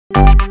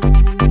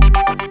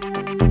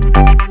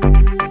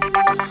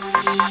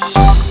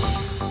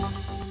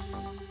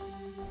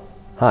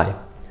Hi,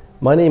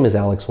 my name is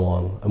Alex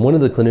Huang. I'm one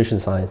of the clinician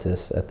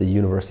scientists at the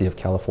University of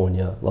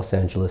California, Los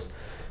Angeles,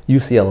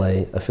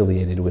 UCLA,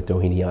 affiliated with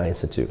Doheny Eye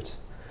Institute.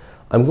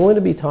 I'm going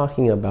to be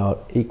talking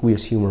about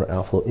aqueous humor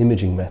outflow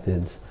imaging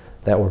methods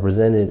that were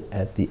presented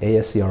at the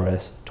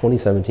ASCRS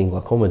 2017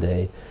 Glaucoma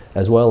Day,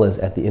 as well as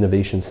at the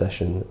Innovation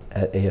Session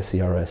at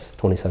ASCRS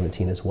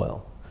 2017 as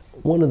well.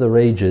 One of the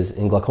rages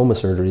in glaucoma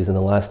surgeries in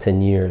the last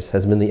 10 years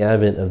has been the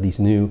advent of these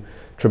new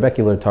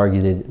trabecular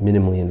targeted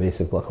minimally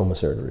invasive glaucoma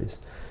surgeries.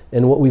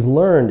 And what we've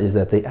learned is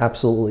that they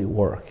absolutely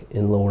work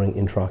in lowering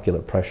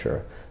intraocular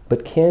pressure,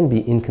 but can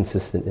be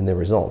inconsistent in their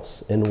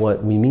results. And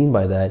what we mean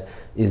by that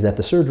is that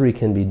the surgery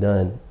can be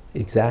done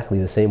exactly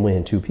the same way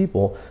in two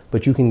people,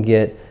 but you can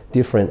get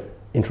different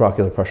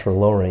intraocular pressure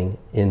lowering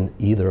in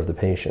either of the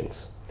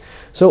patients.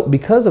 So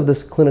because of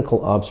this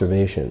clinical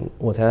observation,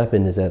 what's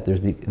happened is that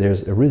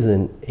there's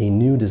arisen a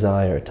new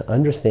desire to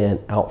understand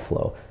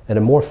outflow at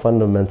a more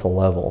fundamental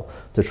level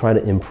to try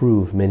to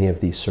improve many of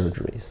these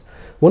surgeries.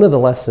 One of the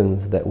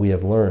lessons that we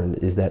have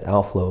learned is that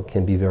outflow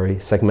can be very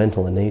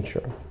segmental in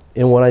nature.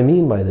 And what I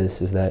mean by this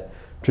is that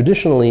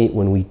traditionally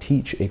when we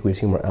teach aqueous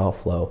humor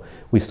outflow,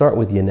 we start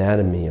with the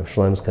anatomy of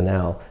Schlemm's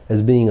canal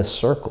as being a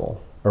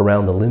circle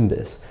around the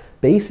limbus,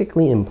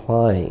 basically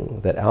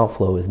implying that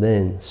outflow is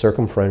then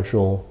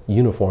circumferential,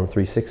 uniform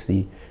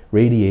 360,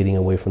 radiating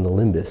away from the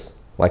limbus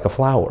like a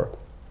flower.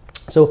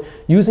 So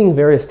using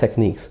various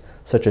techniques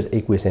such as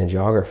aqueous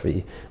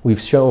angiography,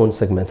 we've shown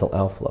segmental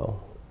outflow.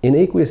 In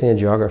aqueous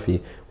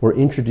angiography, we're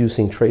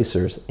introducing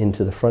tracers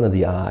into the front of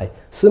the eye,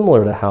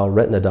 similar to how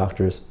retina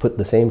doctors put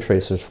the same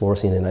tracers,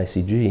 fluorescein and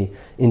ICG,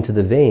 into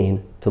the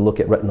vein to look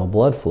at retinal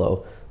blood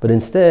flow, but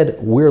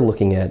instead we're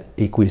looking at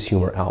aqueous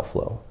humor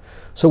outflow.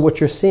 So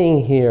what you're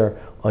seeing here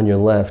on your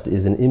left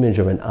is an image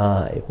of an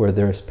eye where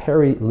there's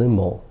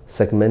perilimbal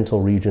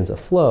segmental regions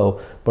of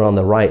flow, but on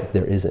the right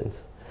there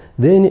isn't.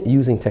 Then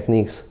using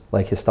techniques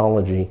like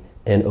histology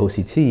and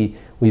OCT,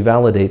 we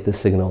validate the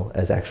signal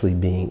as actually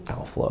being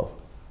outflow.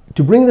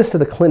 To bring this to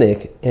the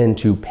clinic and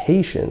to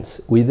patients,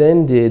 we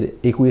then did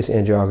aqueous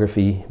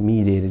angiography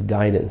mediated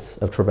guidance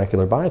of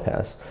trabecular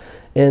bypass.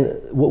 And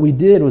what we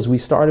did was we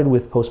started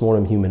with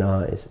postmortem human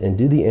eyes and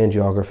did the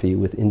angiography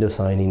with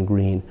indocyanine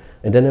green,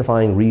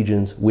 identifying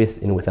regions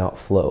with and without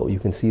flow. You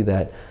can see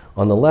that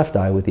on the left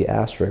eye with the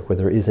asterisk where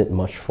there isn't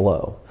much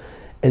flow.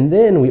 And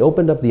then we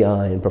opened up the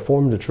eye and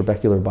performed a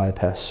trabecular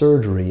bypass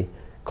surgery,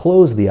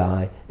 closed the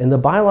eye, and the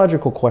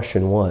biological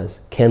question was,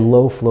 can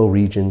low flow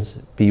regions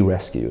be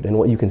rescued? And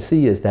what you can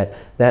see is that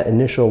that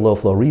initial low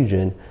flow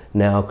region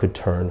now could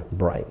turn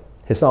bright.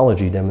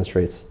 Histology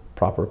demonstrates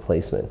proper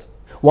placement.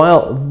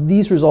 While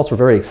these results were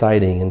very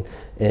exciting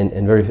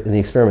and the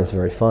experiments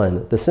very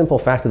fun, the simple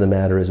fact of the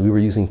matter is we were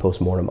using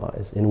postmortem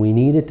eyes, and we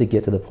needed to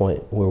get to the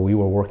point where we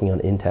were working on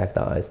intact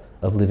eyes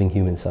of living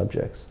human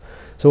subjects.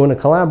 So in a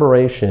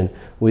collaboration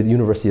with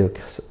University of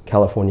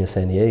California,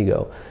 San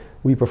Diego,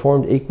 we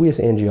performed aqueous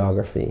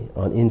angiography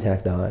on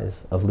intact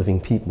eyes of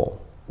living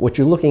people. What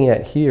you're looking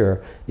at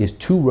here is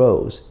two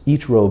rows,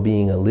 each row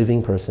being a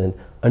living person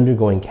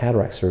undergoing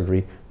cataract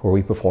surgery where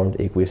we performed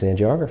aqueous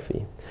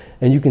angiography.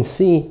 And you can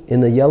see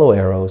in the yellow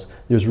arrows,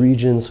 there's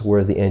regions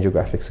where the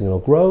angiographic signal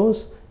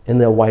grows,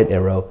 and the white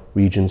arrow,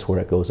 regions where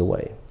it goes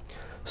away.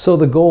 So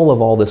the goal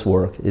of all this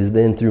work is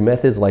then through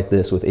methods like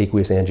this with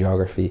aqueous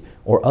angiography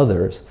or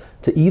others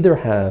to either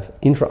have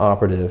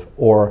intraoperative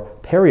or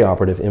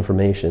perioperative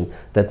information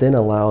that then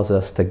allows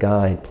us to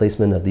guide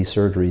placement of these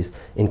surgeries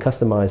in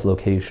customized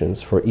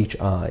locations for each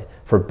eye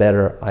for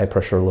better eye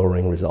pressure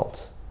lowering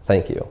results.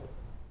 Thank you.